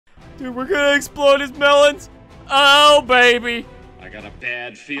Dude, we're gonna explode his melons. Oh, baby. I got a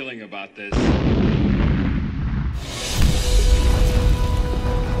bad feeling about this.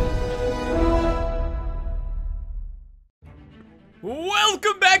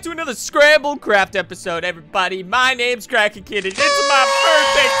 Welcome back to another Scramble Craft episode, everybody. My name's Kraken Kid, and it's my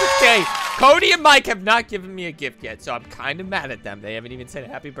birthday today. Cody and Mike have not given me a gift yet, so I'm kind of mad at them. They haven't even said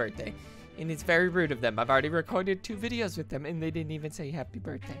happy birthday, and it's very rude of them. I've already recorded 2 videos with them, and they didn't even say happy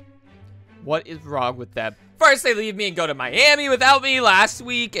birthday. What is wrong with them? First, they leave me and go to Miami without me last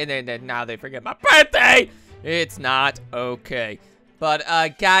week, and then now they forget my birthday. It's not okay. But,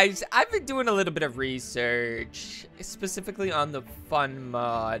 guys, I've been doing a little bit of research, specifically on the fun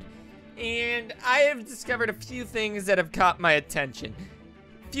mod, and I have discovered a few things that have caught my attention.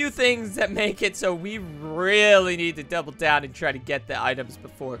 Few things that make it so we really need to double down and try to get the items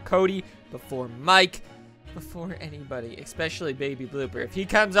before Cody, before Mike, before anybody, especially Baby Blooper. If he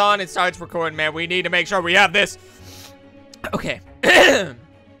comes on and starts recording, man, we need to make sure we have this. Okay.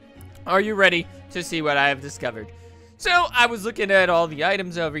 Are you ready to see what I have discovered? So, I was looking at all the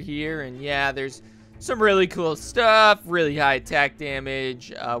items over here, and yeah, there's some really cool stuff, really high attack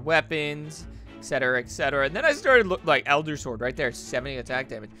damage, weapons, etc., etc. And then I started looking, like, Elder Sword right there, 70 attack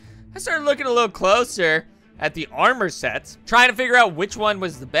damage. I started looking a little closer at the armor sets, trying to figure out which one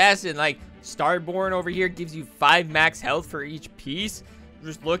was the best, and, like, Starborn over here gives you 5 max health for each piece.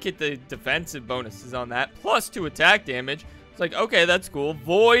 Just look at the defensive bonuses on that, plus 2 attack damage. It's like, okay, that's cool.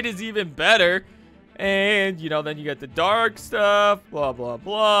 Void is even better. And, you know, then you get the dark stuff, blah, blah,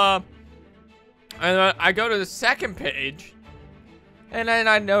 blah. And I go to the second page, and then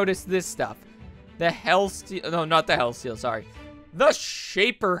I notice this stuff. The Hellsteel, no, not the Hellsteel, sorry. The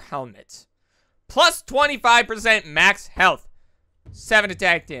Shaper Helmet. Plus 25% max health. 7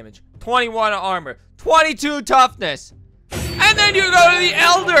 attack damage. 21 armor. 22 toughness. And then you go to the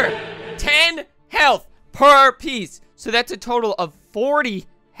Elder. 10 health per piece. So that's a total of 40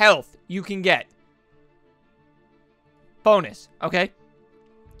 health you can get. Bonus, okay?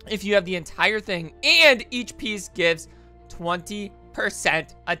 If you have the entire thing, and each piece gives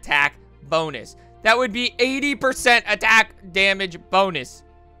 20% attack bonus. That would be 80% attack damage bonus.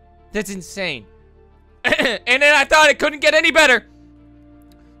 That's insane. And then I thought it couldn't get any better.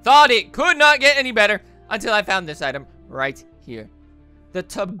 Thought it could not get any better until I found this item right here. The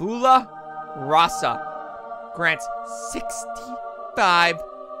Tabula Rasa grants 65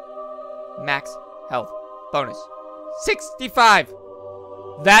 max health bonus. 65.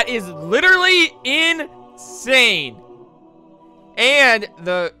 That is literally insane. And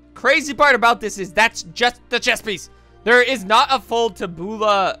the crazy part about this is that's just the chest piece. There is not a full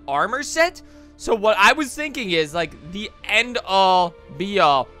Tabula armor set. So what I was thinking is, like, the end all be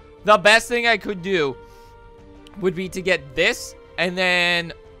all, the best thing I could do would be to get this, and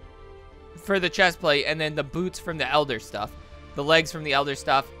then for the chest plate, and then the boots from the Elder stuff, the legs from the Elder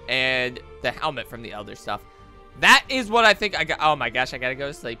stuff, and the helmet from the Elder stuff. That is what I think I got. Oh my gosh, I gotta go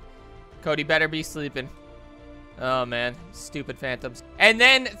to sleep. Cody better be sleeping. Oh man, stupid phantoms. And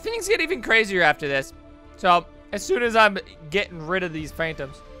then things get even crazier after this. So as soon as I'm getting rid of these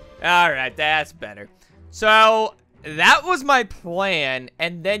phantoms. All right, that's better. So that was my plan.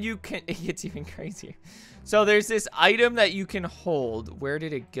 And then you can, it gets even crazier. So there's this item that you can hold. Where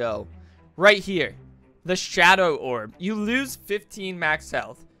did it go? Right here. The Shadow Orb. You lose 15 max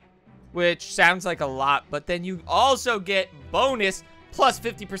health, which sounds like a lot, but then you also get bonus plus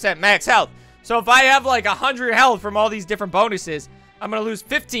 50% max health. So if I have like 100 health from all these different bonuses, I'm gonna lose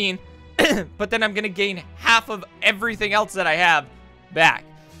 15, but then I'm gonna gain half of everything else that I have back.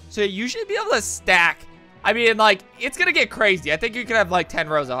 So you should be able to stack. I mean, like, it's gonna get crazy. I think you can have like 10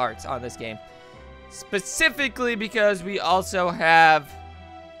 rows of hearts on this game. Specifically because we also have,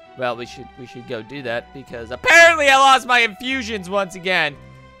 well, we should go do that because apparently I lost my infusions once again.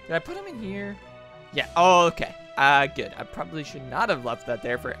 Did I put them in here? Yeah. Oh, okay. Good. I probably should not have left that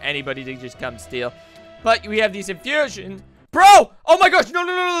there for anybody to just come steal. But we have these infusions. Bro! Oh my gosh. No,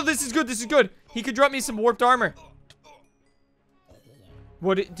 no, no, no. This is good. This is good. He could drop me some warped armor.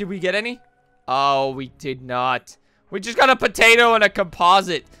 What? Did we get any? Oh, we did not. We just got a potato and a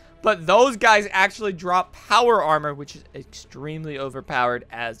composite. But those guys actually drop power armor, which is extremely overpowered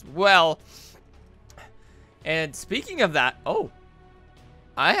as well. And speaking of that, oh,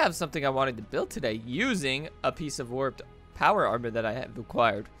 I have something I wanted to build today using a piece of warped power armor that I have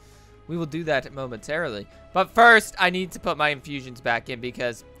acquired. We will do that momentarily. But first, I need to put my infusions back in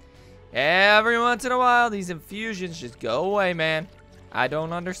because every once in a while, these infusions just go away, man. I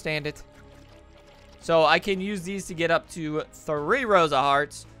don't understand it. So I can use these to get up to 3 rows of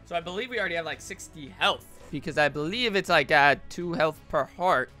hearts. So I believe we already have like 60 health because I believe it's like 2 health per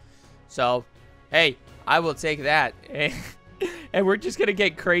heart. So, hey, I will take that. And we're just going to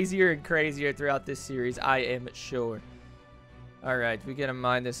get crazier and crazier throughout this series, I am sure. Alright, we got to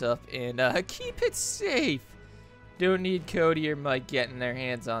mine this up and keep it safe. Don't need Cody or Mike getting their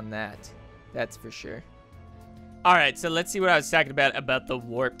hands on that. That's for sure. Alright, so let's see what I was talking about the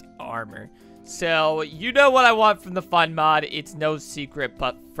warped armor. So, you know what I want from the fun mod. It's no secret,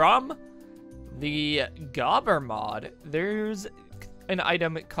 but from the Gobber mod, there's an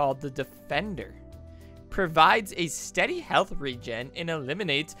item called the Defender. Provides a steady health regen and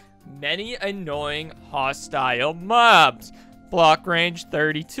eliminates many annoying hostile mobs. Block range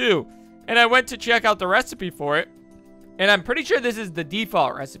 32. And I went to check out the recipe for it, and I'm pretty sure this is the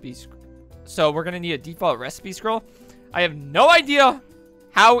default recipe. So we're going to need a default recipe scroll. I have no idea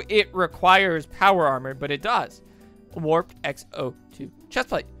how it requires power armor, but it does. Warped XO2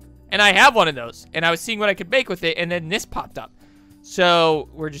 chestplate. And I have one of those, and I was seeing what I could make with it, and then this popped up. So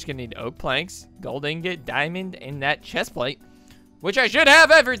we're just going to need oak planks, gold ingot, diamond, and that chestplate, which I should have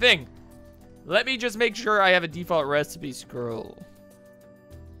everything. Let me just make sure I have a default recipe scroll.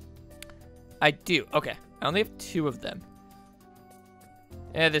 I do. Okay. I only have 2 of them.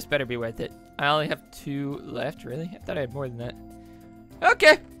 Yeah, this better be worth it. I only have 2 left. Really? I thought I had more than that.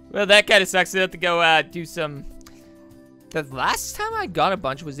 Okay. Well, that kind of sucks. I have to go do some... The last time I got a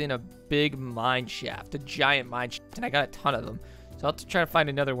bunch was in a big mine shaft. A giant mine shaft. And I got a ton of them. So I'll have to try to find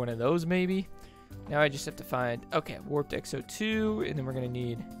another one of those, maybe. Now I just have to find... Okay, warped XO2. And then we're going to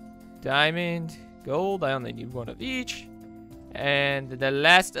need diamond, gold. I only need 1 of each. And the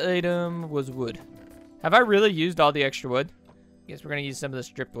last item was wood. Have I really used all the extra wood? Guess we're going to use some of the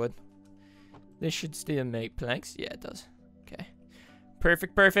stripped wood. This should still make planks. Yeah, it does. Okay.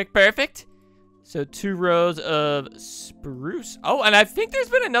 Perfect, perfect, perfect. So 2 rows of spruce. Oh, and I think there's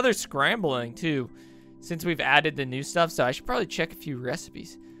been another scrambling, too, since we've added the new stuff. So I should probably check a few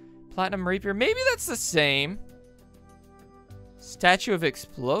recipes. Platinum Reaper. Maybe that's the same. Statue of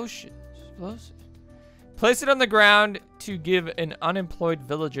Explosion. Explosive. Place it on the ground to give an unemployed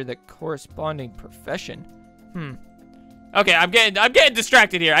villager the corresponding profession. Okay, I'm getting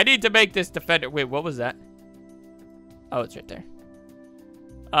distracted here. I need to make this defender. Wait, what was that? Oh, it's right there.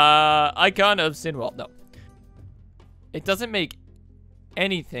 Icon of Sinwall. No. It doesn't make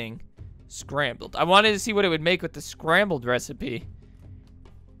anything scrambled. I wanted to see what it would make with the scrambled recipe.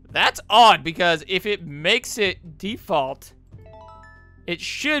 That's odd, because if it makes it default, it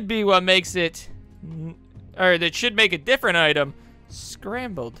should be what makes it... Or that should make a different item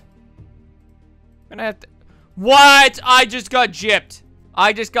scrambled. I'm gonna have to... What? I just got gypped.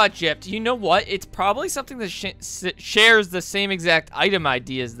 I just got gypped. You know what? It's probably something that shares the same exact item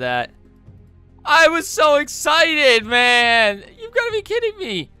ID as that. I was so excited, man. You've got to be kidding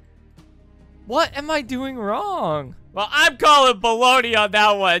me. What am I doing wrong? Well, I'm calling baloney on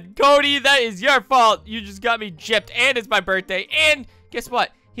that one. Cody, that is your fault. You just got me gypped, and it's my birthday. And guess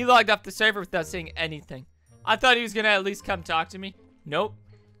what? He logged off the server without saying anything. I thought he was going to at least come talk to me. Nope.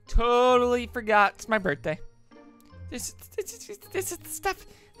 Totally forgot. It's my birthday. This is the stuff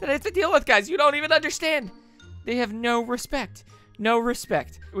that I have to deal with, guys. You don't even understand. They have no respect. No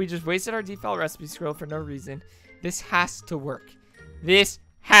respect. We just wasted our default recipe scroll for no reason. This has to work. This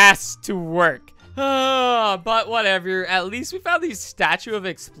has to work. But whatever. At least we found these statue of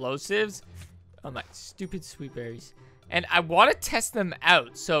explosives. Oh my stupid sweet berries. And I want to test them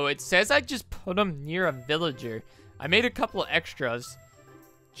out. So it says I just put them near a villager. I made a couple extras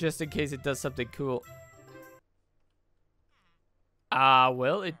just in case it does something cool.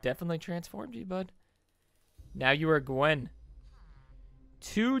 Well, it definitely transformed you, bud. Now you are Gwen.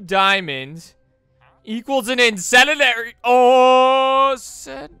 2 diamonds equals an incendiary. Oh,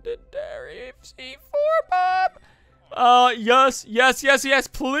 incendiary C4 bomb. Yes, yes, yes, yes.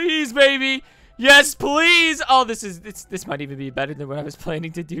 Please, baby. Yes, please. Oh, this might even be better than what I was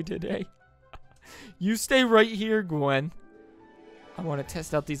planning to do today. You stay right here, Gwen. I want to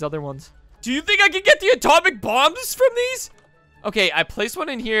test out these other ones. Do you think I can get the atomic bombs from these? Okay, I placed one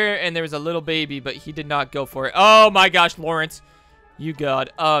in here, and there was a little baby, but he did not go for it. Oh, my gosh, Lawrence. You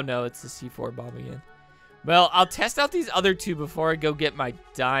god. Oh, no, it's the C4 bomb again. Well, I'll test out these other 2 before I go get my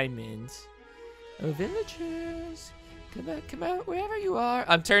diamonds. Oh, villagers. Come out, wherever you are.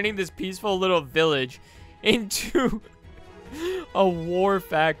 I'm turning this peaceful little village into a war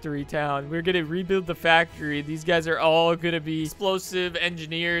factory town. We're going to rebuild the factory. These guys are all going to be explosive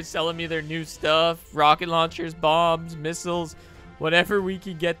engineers selling me their new stuff. Rocket launchers, bombs, missiles, whatever we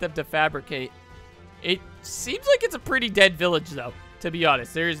can get them to fabricate. It seems like it's a pretty dead village, though, to be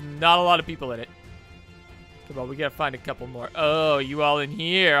honest. There's not a lot of people in it. Come on, we got to find a couple more. Oh, you all in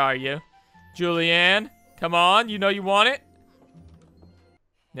here, are you? Julianne, come on. You know you want it?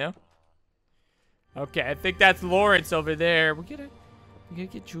 No? Okay, I think that's Lawrence over there. We gotta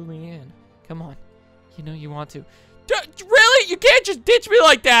get Julianne. Come on. You know you want to. Really? You can't just ditch me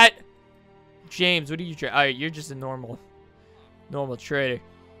like that. James, what are you trading? Alright, you're just a normal trader.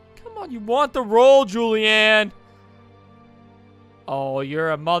 Come on, you want the roll, Julianne. Oh,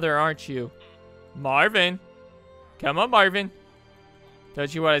 you're a mother, aren't you? Marvin. Come on, Marvin.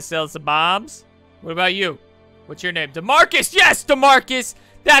 Don't you want to sell some bombs? What about you? What's your name? DeMarcus! Yes, DeMarcus!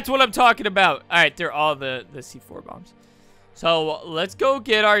 That's what I'm talking about. Alright, they're all the C4 bombs. So, let's go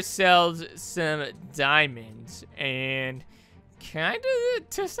get ourselves some diamonds and kind of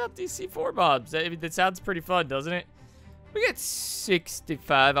test out these C4 bombs. I mean, that sounds pretty fun, doesn't it? We got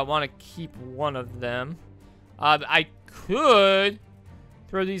 65. I want to keep one of them. I could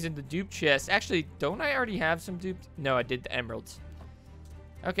throw these in the dupe chest. Actually, don't I already have some duped? No, I did the emeralds.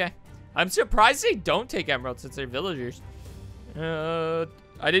 Okay. I'm surprised they don't take emeralds since they're villagers. I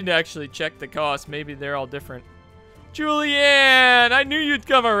didn't actually check the cost. Maybe they're all different. Julianne, I knew you'd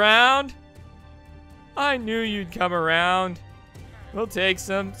come around. I knew you'd come around. We'll take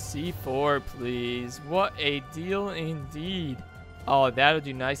some C4, please. What a deal indeed. Oh, that'll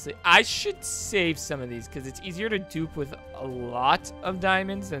do nicely. I should save some of these because it's easier to dupe with a lot of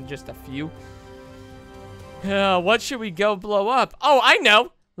diamonds than just a few. What should we go blow up? Oh, I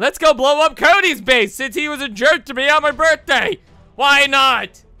know. Let's go blow up Cody's base since he was a jerk to me on my birthday. Why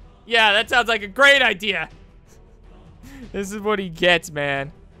not? Yeah, that sounds like a great idea. This is what he gets,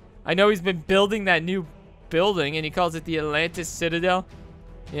 man. I know he's been building that new building and he calls it the Atlantis Citadel.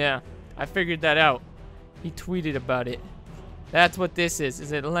 Yeah, I figured that out. He tweeted about it. That's what this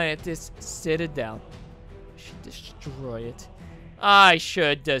is Atlantis Citadel. I should destroy it. I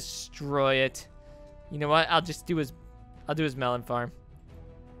should destroy it. You know what? I'll do his melon farm.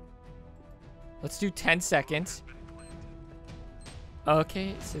 Let's do 10 seconds. Okay,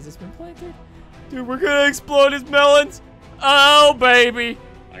 it says it's been planted. Dude, we're gonna explode his melons. Oh, baby.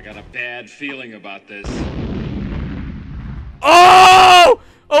 I got a bad feeling about this. Oh!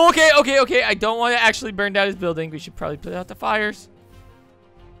 Oh, okay. I don't want to actually burn down his building. We should probably put out the fires.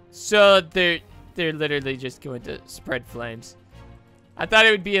 So they're literally just going to spread flames. I thought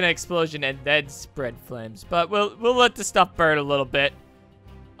it would be an explosion and then spread flames, but we'll let the stuff burn a little bit.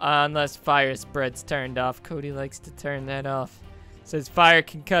 Unless fire spread's turned off. Cody likes to turn that off. Says fire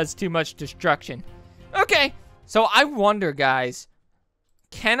can cause too much destruction. Okay, so I wonder, guys,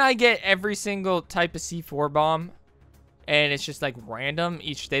 can I get every single type of C4 bomb? And it's just like random.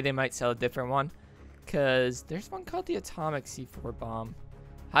 Each day they might sell a different one. Because there's one called the atomic C4 bomb.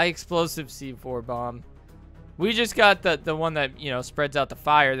 High explosive C4 bomb. We just got the one that, you know, spreads out the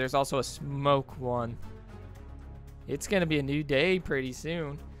fire. There's also a smoke one. It's going to be a new day pretty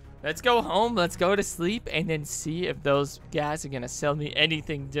soon. Let's go home. Let's go to sleep and then see if those guys are going to sell me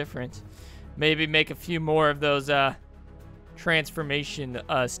anything different. Maybe make a few more of those transformation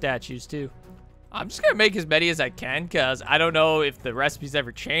statues too. I'm just going to make as many as I can because I don't know if the recipes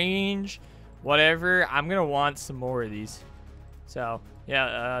ever change. Whatever. I'm going to want some more of these. So,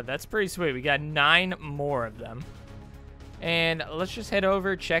 yeah, that's pretty sweet. We got 9 more of them. And let's just head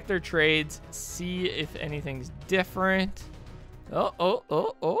over, check their trades, see if anything's different.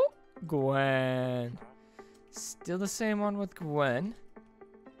 Oh. Gwen. Still the same one with Gwen.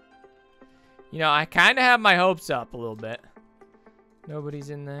 You know, I kind of have my hopes up a little bit. Nobody's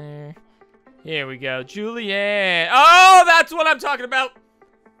in there. Here we go. Julianne. Oh, that's what I'm talking about.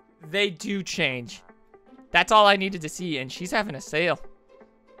 They do change. That's all I needed to see, and she's having a sale.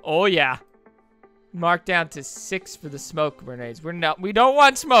 Oh, yeah. Marked down to 6 for the smoke grenades. We don't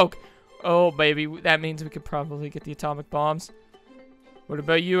want smoke. Oh, baby. That means we could probably get the atomic bombs. What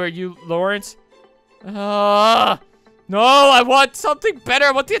about you? Are you Lawrence? No, I want something better.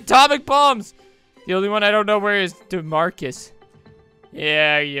 I want the atomic bombs. The only one I don't know where is DeMarcus.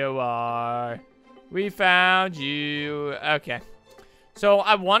 There you are. We found you. Okay. So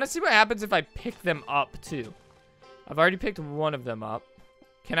I want to see what happens if I pick them up too. I've already picked one of them up.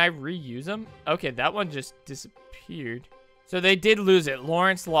 Can I reuse them? Okay, that one just disappeared. So they did lose it.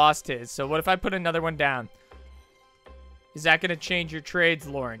 Lawrence lost his. So what if I put another one down? Is that going to change your trades,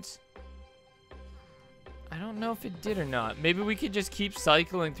 Lawrence? I don't know if it did or not. Maybe we could just keep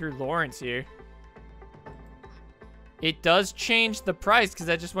cycling through Lawrence here. It does change the price because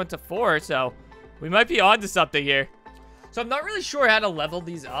I just went to 4, so we might be onto something here. So I'm not really sure how to level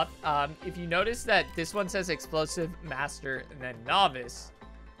these up. If you notice that this one says Explosive, Master, and then Novice.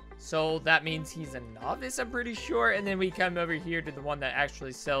 So that means he's a Novice, I'm pretty sure. And then we come over here to the one that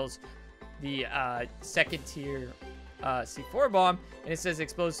actually sells the second tier C4 bomb. And it says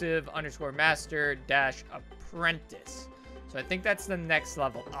Explosive _ Master -- Apprentice. So I think that's the next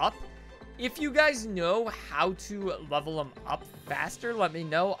level up. If you guys know how to level them up faster, let me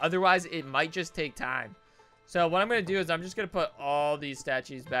know. Otherwise, it might just take time. So what I'm going to do is I'm just going to put all these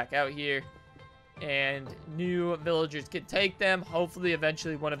statues back out here. And new villagers can take them. Hopefully,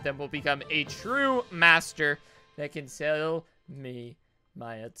 eventually, one of them will become a true master that can sell me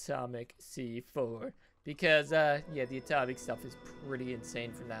my atomic C4. Because, yeah, the atomic stuff is pretty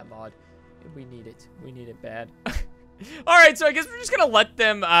insane from that mod. We need it. We need it bad. Alright, so I guess we're just gonna let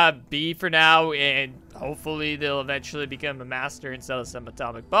them be for now, and hopefully they'll eventually become a master and sell us some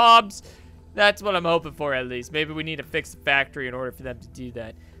atomic bombs. That's what I'm hoping for, at least. Maybe we need to fix the factory in order for them to do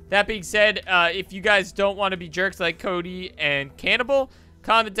that. That being said, if you guys don't want to be jerks like Cody and Cannibal,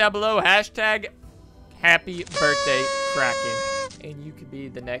 comment down below, hashtag Happy Birthday Kraken, and you can be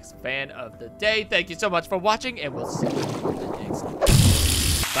the next fan of the day. Thank you so much for watching, and we'll see you in the next one.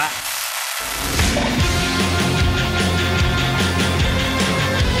 Bye.